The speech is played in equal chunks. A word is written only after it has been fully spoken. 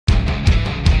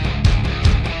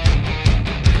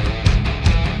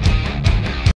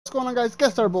going on, guys?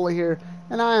 Guest Star Bully here,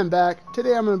 and I am back.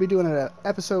 Today I'm going to be doing an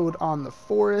episode on the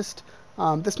Forest.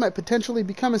 This might potentially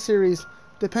become a series,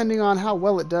 depending on how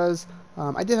well it does.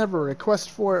 I did have a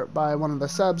request for it by one of the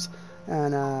subs,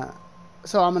 and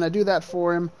so I'm going to do that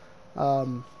for him.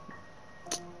 You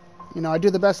know, I do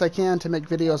the best I can to make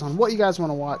videos on what you guys want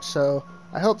to watch, so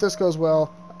I hope this goes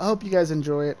well. I hope you guys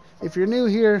enjoy it. If you're new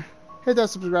here, hit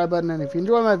that subscribe button, and if you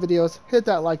enjoy my videos, hit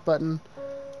that like button.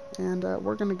 And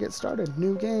we're going to get started.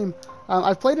 New game.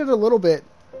 I've played it a little bit.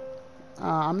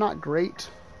 I'm not great,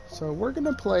 so we're going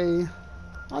to play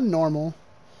on normal.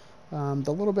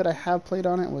 The little bit I have played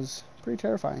on it was pretty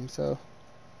terrifying, so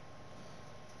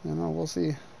you know, we'll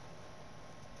see.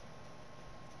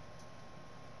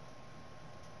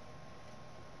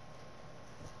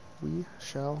 We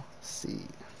shall see.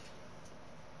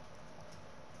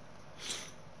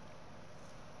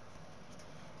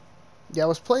 Yeah, I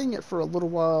was playing it for a little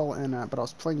while, and but I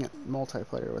was playing it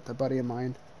multiplayer with a buddy of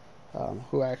mine,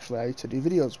 who actually I used to do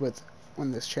videos with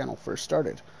when this channel first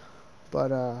started. But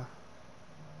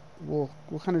we'll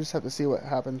kind of just have to see what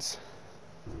happens.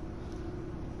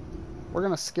 We're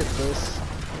gonna skip this.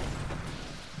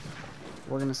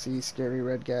 We're gonna see scary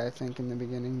red guy, I think, in the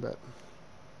beginning, but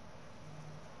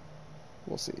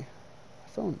we'll see. My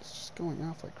phone's just going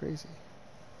off like crazy.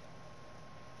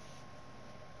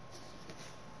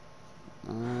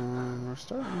 We're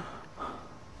starting.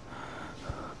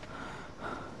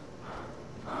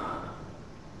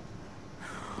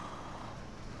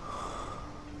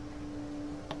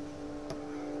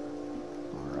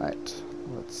 Alright,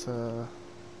 let's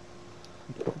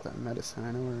put that medicine.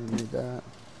 I know we're gonna need that.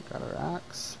 Got our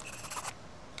axe.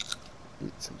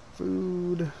 Eat some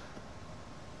food.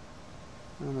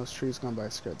 Those trees going by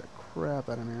scared the crap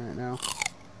out of me right now.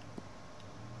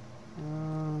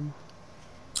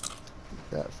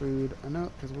 That food, I know,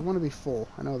 because we want to be full.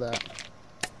 I know that.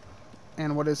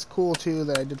 And what is cool too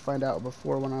that I did find out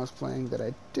before when I was playing that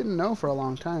I didn't know for a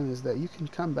long time is that you can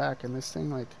come back and this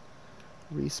thing like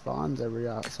respawns every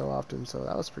so often. So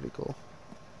that was pretty cool.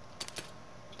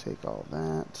 Take all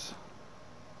that.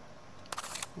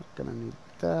 We're gonna need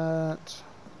that.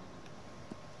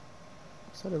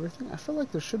 Is that everything? I feel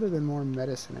like there should have been more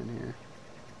medicine in here.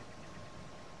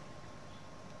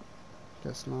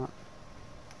 Guess not.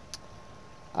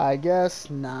 I guess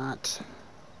not.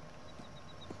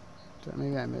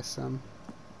 Maybe I missed some.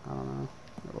 I don't know.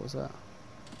 What was that?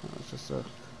 That was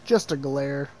just a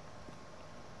glare.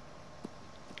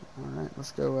 Alright,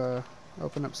 let's go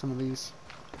open up some of these.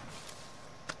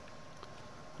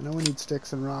 I know we need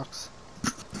sticks and rocks.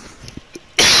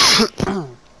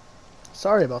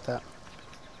 Sorry about that.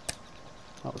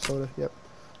 Oh, soda, yep.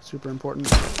 Super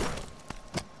important.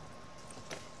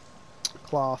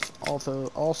 Cloth,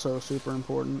 also super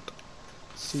important.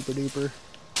 Super duper.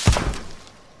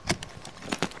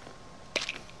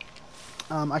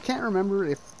 I can't remember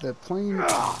if the plane,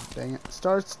 dang it,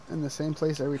 starts in the same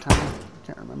place every time. I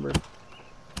can't remember.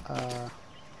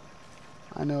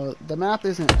 I know the map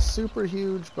isn't super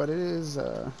huge, but it is,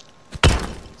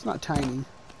 it's not tiny.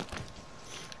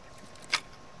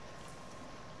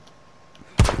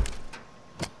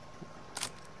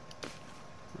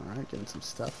 Alright, getting some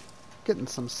stuff. Getting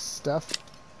some stuff.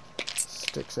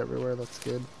 Sticks everywhere, that's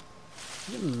good.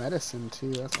 Getting medicine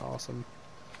too, that's awesome.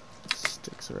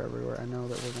 Sticks are everywhere. I know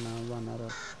that we're gonna run out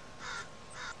of.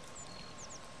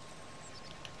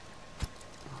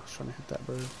 Oh, I was trying to hit that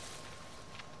bird.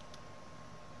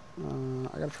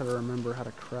 I gotta try to remember how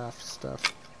to craft stuff.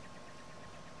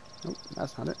 Nope,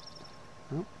 that's not it.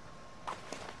 Nope.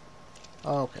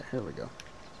 Oh, okay, here we go.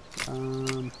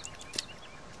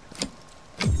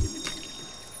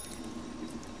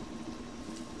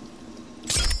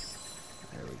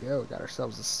 There we go. Got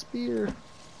ourselves a spear.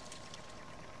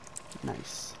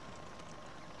 Nice.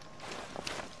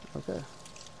 Okay.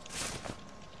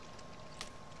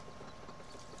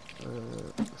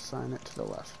 Assign it to the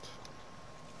left.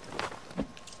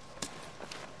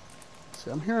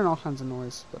 See, I'm hearing all kinds of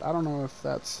noise, but I don't know if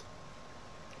that's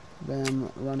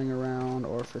them running around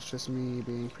or if it's just me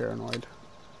being paranoid.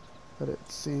 But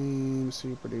it seems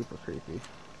super duper creepy.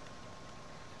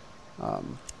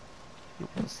 Nope,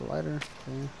 that's the lighter.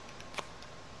 Okay.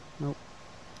 Nope.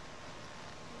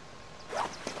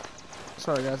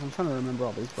 Sorry guys, I'm trying to remember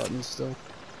all these buttons still.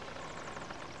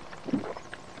 I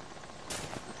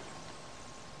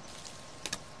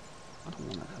don't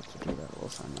want to have to do that. We'll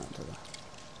assign that to the...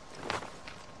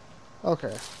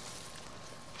 Okay.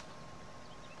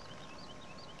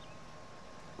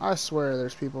 I swear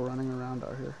there's people running around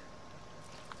out here.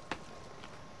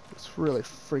 It's really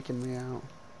freaking me out.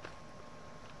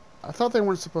 I thought they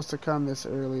weren't supposed to come this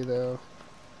early though.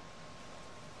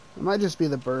 It might just be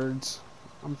the birds.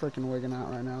 I'm freaking wigging out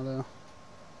right now, though.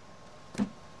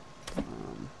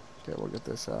 Okay, we'll get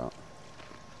this out.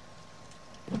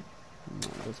 No,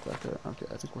 that's back there. Okay,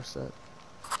 I think we're set.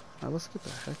 Alright, let's get the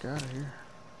heck out of here.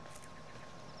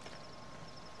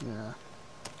 Yeah.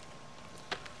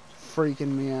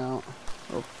 Freaking me out.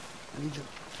 Oh, I need you.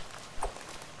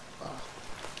 Oh.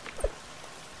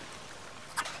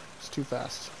 It's too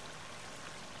fast.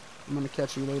 I'm gonna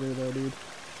catch you later, though, dude.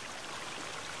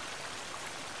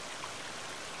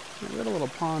 We got a little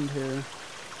pond here.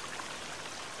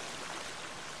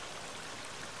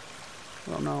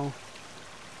 I don't know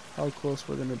how close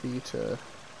we're gonna be to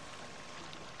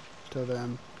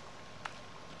them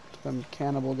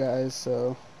cannibal guys,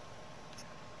 so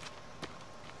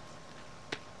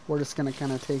we're just gonna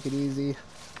kind of take it easy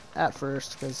at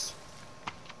first, because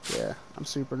yeah, I'm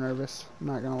super nervous, I'm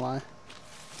not gonna lie.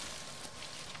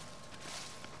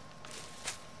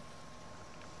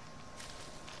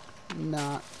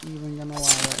 Not even gonna lie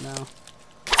right now.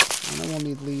 And then we'll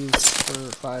need leaves for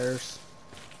fires.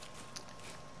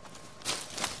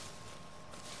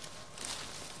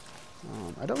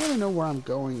 I don't really know where I'm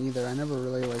going either. I never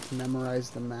really like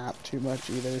memorized the map too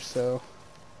much either, so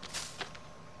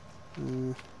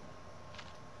trying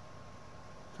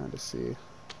to see.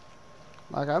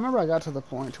 Like, I remember I got to the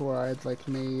point to where I had like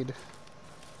made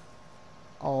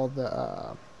all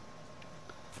the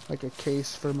like a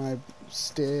case for my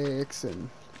sticks and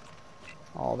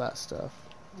all that stuff.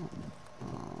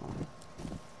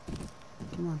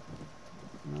 Come on.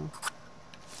 No.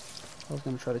 I was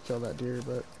gonna try to kill that deer,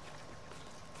 but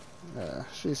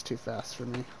she's too fast for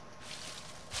me.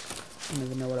 I don't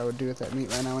even know what I would do with that meat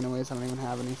right now anyways. I don't even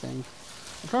have anything.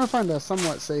 I'm trying to find a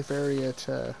somewhat safe area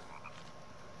to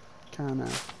kind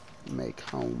of make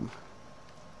home.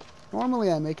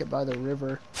 Normally I make it by the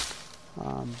river,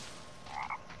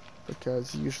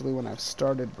 because usually when I've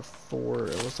started before,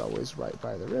 it was always right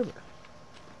by the river.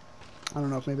 I don't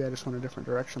know if maybe I just went a different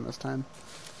direction this time,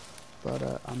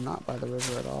 but I'm not by the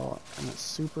river at all, and it's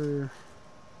super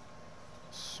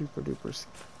duper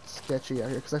sketchy out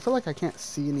here, because I feel like I can't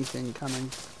see anything coming.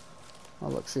 Oh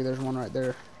look, see, there's one right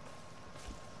there.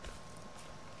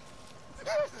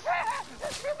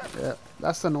 Yep,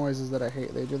 that's the noises that I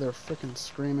hate. They do their freaking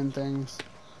screaming things.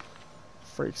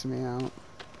 Freaks me out.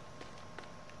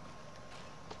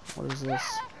 What is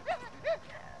this?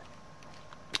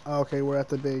 Oh, okay, we're at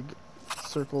the big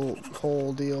circle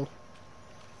hole deal.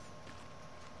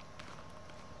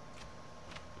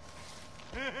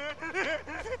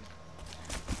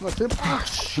 Look, dude. Oh,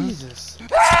 Jesus.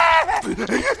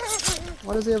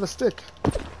 Why does he have a stick?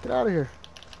 Get out of here.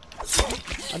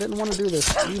 I didn't want to do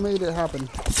this. You made it happen.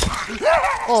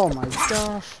 Oh my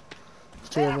gosh. There's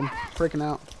two of them. Freaking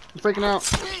out. I'm freaking out.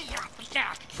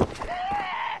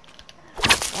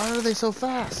 Why are they so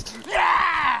fast?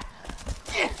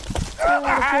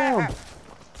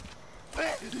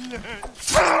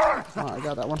 Oh, I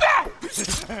got that one.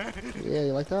 Yeah,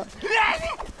 you like that?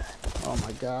 Oh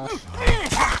my gosh.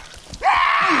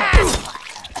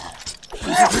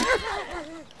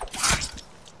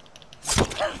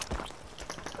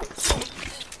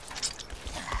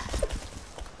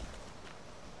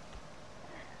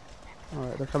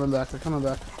 Alright, they're coming back, they're coming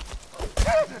back.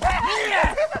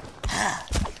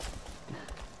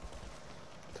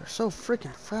 They're so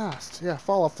freaking fast. Yeah,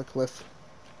 fall off the cliff.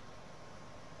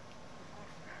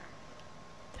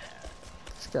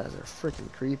 These guys are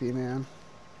freaking creepy, man.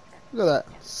 Look at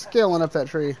that. Scaling up that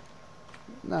tree.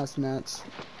 That's nuts.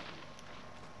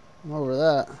 I'm over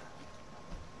that.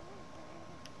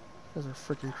 These guys are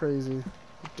freaking crazy.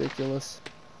 Ridiculous.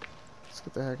 Let's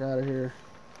get the heck out of here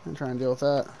and try and deal with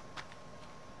that.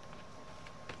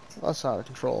 That's out of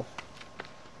control.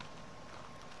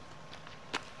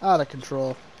 Out of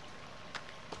control.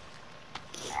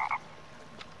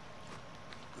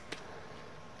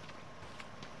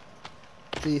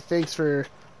 Gee, thanks for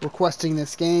requesting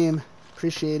this game.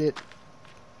 Appreciate it.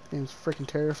 This game's freaking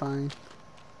terrifying.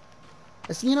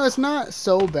 It's, you know, it's not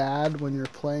so bad when you're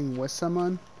playing with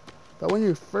someone, but when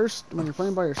you're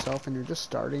playing by yourself and you're just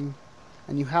starting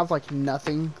and you have like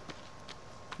nothing,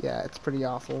 yeah, it's pretty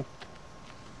awful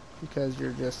because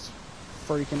you're just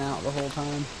freaking out the whole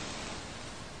time.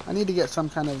 I need to get some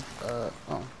kind of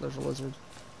oh, there's a lizard.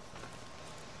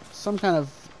 Some kind of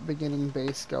beginning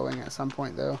base going at some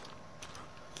point though.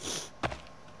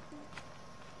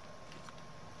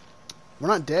 We're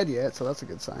not dead yet, so that's a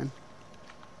good sign.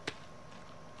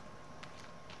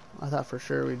 I thought for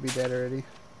sure we'd be dead already.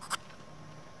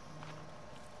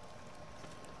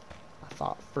 I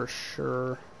thought for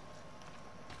sure.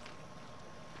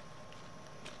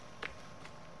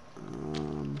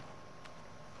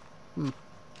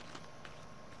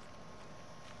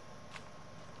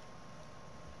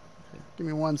 Give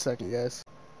me 1 second, guys.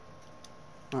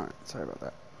 Alright, sorry about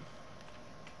that.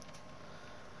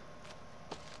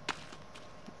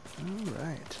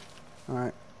 Alright.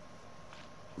 Alright.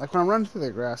 Like when I'm running through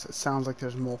the grass, it sounds like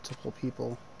there's multiple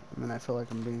people. And then I feel like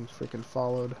I'm being freaking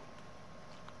followed.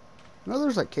 I know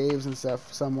there's like caves and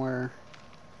stuff somewhere.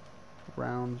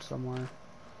 Around somewhere.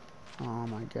 Oh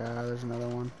my god, there's another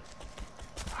one.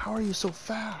 How are you so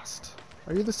fast?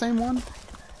 Are you the same one?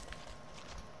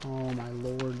 Oh my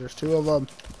lord, there's 2 of them.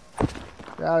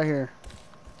 Get out of here.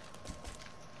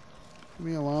 Leave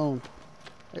me alone.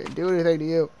 I didn't do anything to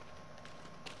you.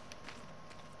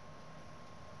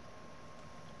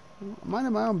 I'm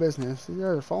minding my own business. You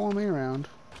guys are following me around.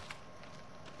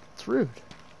 It's rude.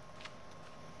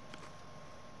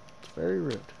 It's very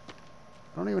rude.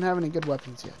 I don't even have any good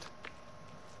weapons yet.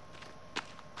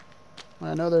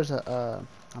 I know there's a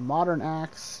modern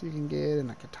axe you can get, and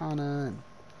a katana, and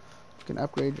you can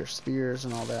upgrade your spears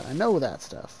and all that. I know that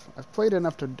stuff. I've played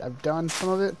enough to... I've done some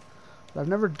of it, but I've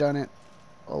never done it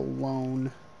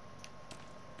alone.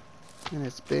 And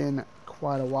it's been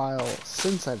quite a while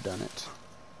since I've done it.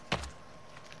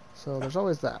 So there's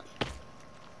always that.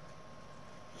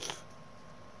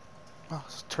 Oh,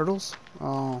 turtles?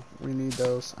 Oh, we need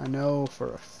those. I know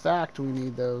for a fact we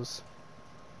need those.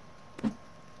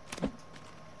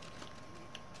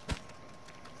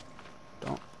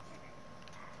 Don't.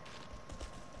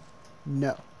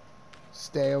 No.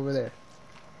 Stay over there.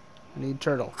 I need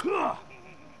turtle.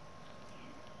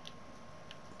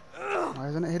 Why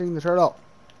isn't it hitting the turtle?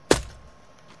 There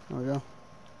we go.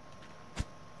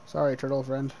 Sorry, turtle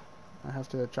friend. I have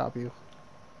to chop you.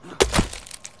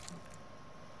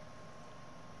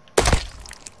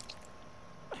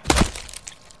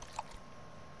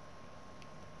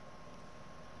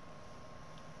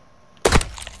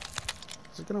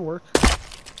 Is it gonna work?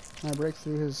 Can I break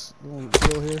through his little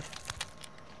deal here?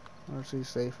 Or is he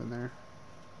safe in there?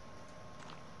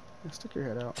 Yeah, stick your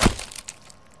head out.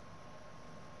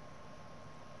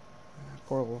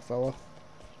 Poor little fella.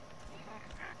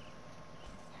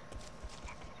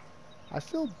 I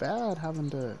feel bad having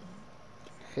to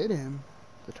hit him,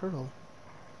 the turtle,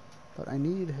 but I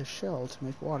need his shell to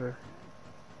make water.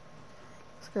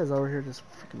 This guy's over here just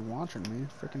freaking watching me,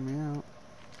 freaking me out.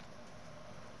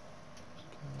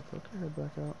 Okay, poke your head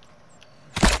back out.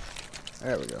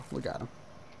 There we go, we got him.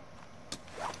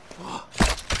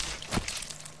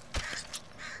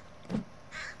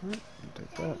 Alright,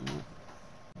 take that.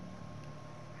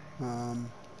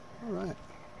 Alright.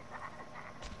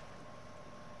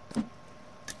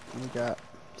 We got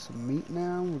some meat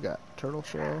now. We got turtle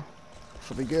shell.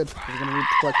 Should be good. We're gonna need to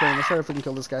collect grain. Let's try if we can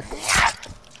kill this guy.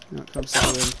 You know, come sit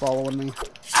here and following me.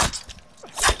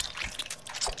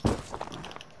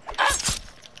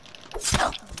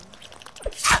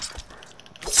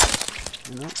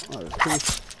 You know, oh, there's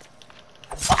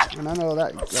 2. And I know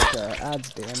that like adds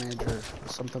damage or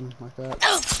something like that.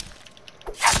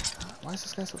 Why is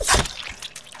this guy so fast?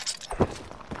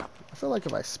 I feel like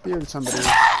if I speared somebody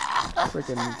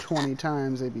freaking 20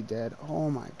 times, they'd be dead. Oh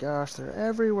my gosh, they're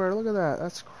everywhere. Look at that.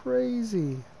 That's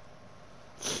crazy.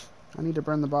 I need to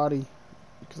burn the body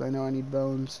because I know I need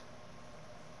bones.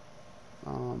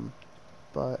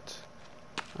 But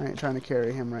I ain't trying to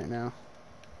carry him right now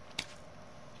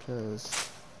because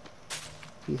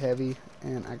he's heavy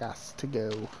and I got to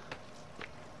go.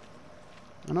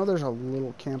 I know there's a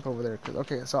little camp over there.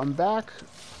 Okay, so I'm back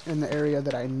in the area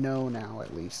that I know now,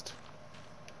 at least.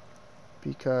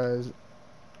 Because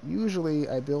usually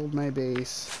I build my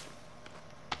base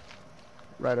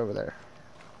right over there.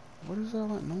 What is all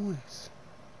that noise?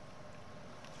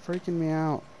 Freaking me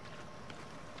out.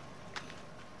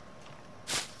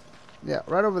 Yeah,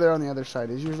 right over there on the other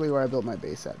side is usually where I build my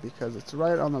base at, because it's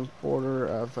right on the border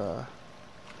of,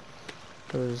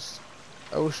 there's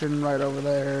ocean right over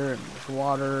there, and there's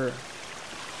water.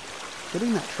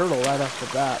 Getting that turtle right off the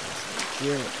bat is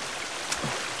legit.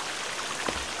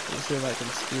 Let's see if I can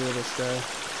spear this guy.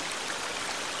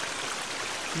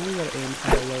 Maybe gotta aim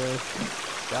kind of lower.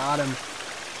 Got him.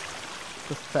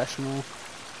 Professional.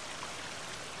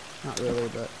 Not really,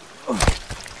 but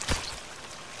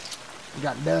I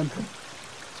got it done.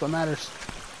 That's what matters.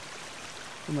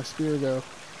 Where'd my spear go?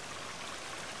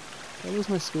 Where was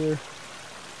my spear?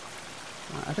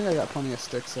 I think I got plenty of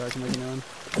sticks so I can make a new one.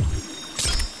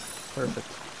 Perfect.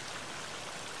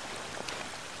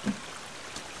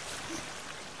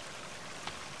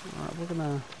 Alright, we're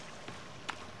gonna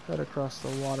head across the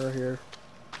water here.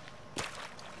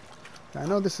 Now, I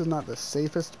know this is not the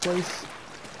safest place,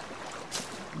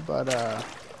 but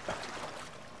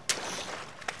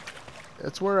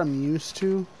it's where I'm used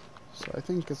to, so I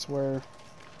think it's where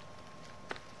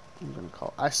I'm gonna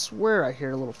call. I swear I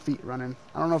hear little feet running.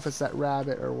 I don't know if it's that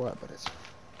rabbit or what, but this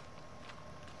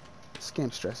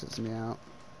game stresses me out.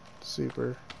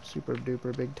 Super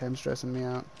duper big time stressing me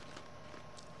out.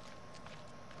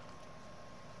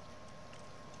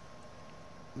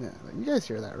 Yeah, you guys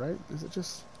hear that, right? Is it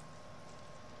just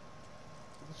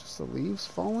the leaves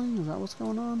falling? Is that what's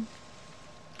going on?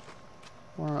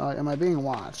 Or am I being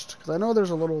watched? Because I know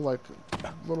there's a little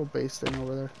little base thing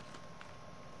over there.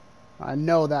 I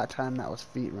know that time that was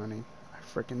feet running. I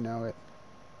freaking know it.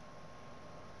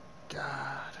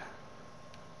 God.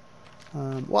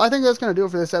 Well, I think that's going to do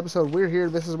it for this episode. We're here.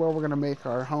 This is where we're going to make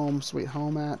our home, sweet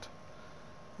home at.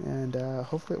 And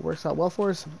hopefully it works out well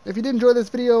for us. If you did enjoy this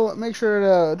video, make sure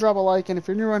to drop a like. And if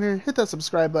you're new around here, hit that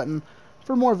subscribe button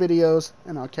for more videos.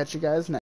 And I'll catch you guys next time.